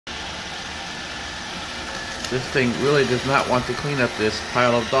This thing really does not want to clean up this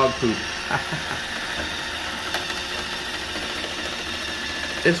pile of dog poop.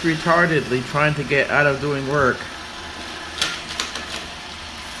 It's retardedly trying to get out of doing work.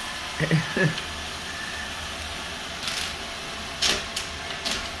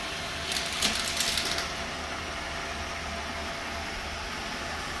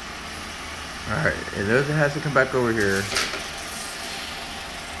 Alright, it doesn't have to come back over here.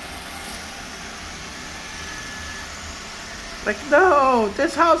 Like, no,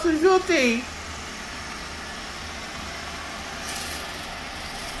 this house is filthy.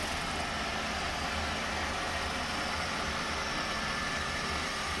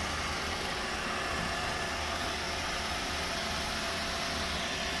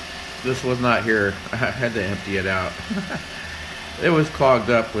 This was not here. I had to empty it out. It was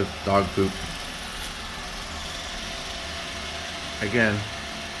clogged up with dog poop. Again,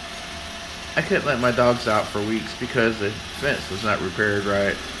 I couldn't let my dogs out for weeks because the fence was not repaired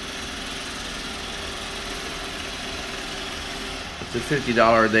right. It's a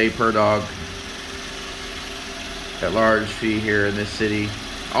 $50 a day per dog at large fee here in this city.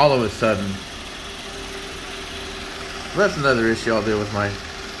 All of a sudden. That's another issue I'll deal with my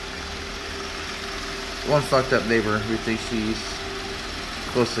one fucked up neighbor who thinks she's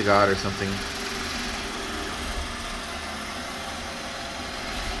close to God or something.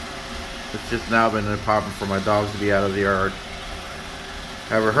 It's just now been a problem for my dogs to be out of the yard.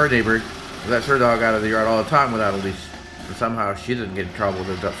 However, her neighbor lets her dog out of the yard all the time without a leash. And somehow she doesn't get in trouble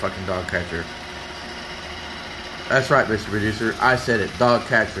with the fucking dog catcher. That's right, Mr. Producer. I said it. Dog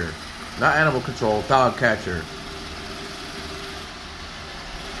catcher. Not animal control. Dog catcher.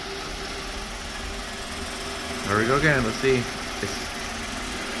 There we go again. Let's see. It's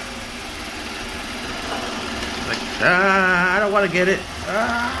like, I don't want to get it.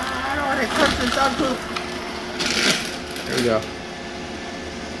 I don't want to touch this dog poop. There we go.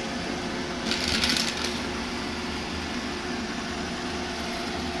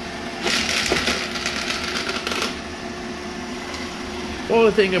 Well,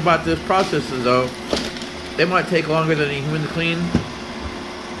 the thing about this process is, though, it might take longer than a human to clean,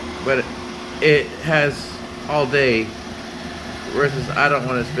 but it has all day, versus I don't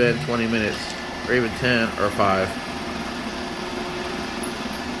want to spend 20 minutes, or even 10 or 5.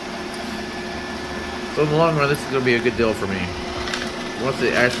 So in the long run, this is going to be a good deal for me. Once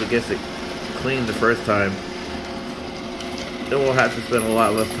it actually gets it cleaned the first time, it will have to spend a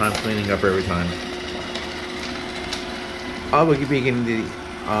lot less time cleaning up every time. I will be getting the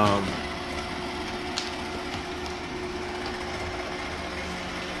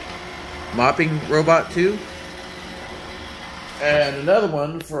mopping robot too, and another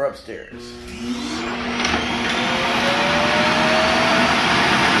one for upstairs.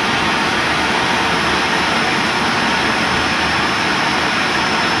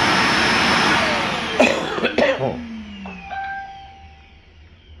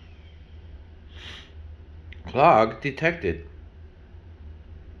 Clog detected.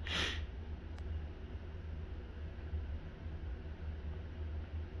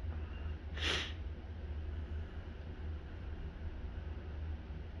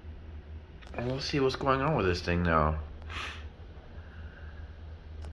 And we'll see what's going on with this thing now.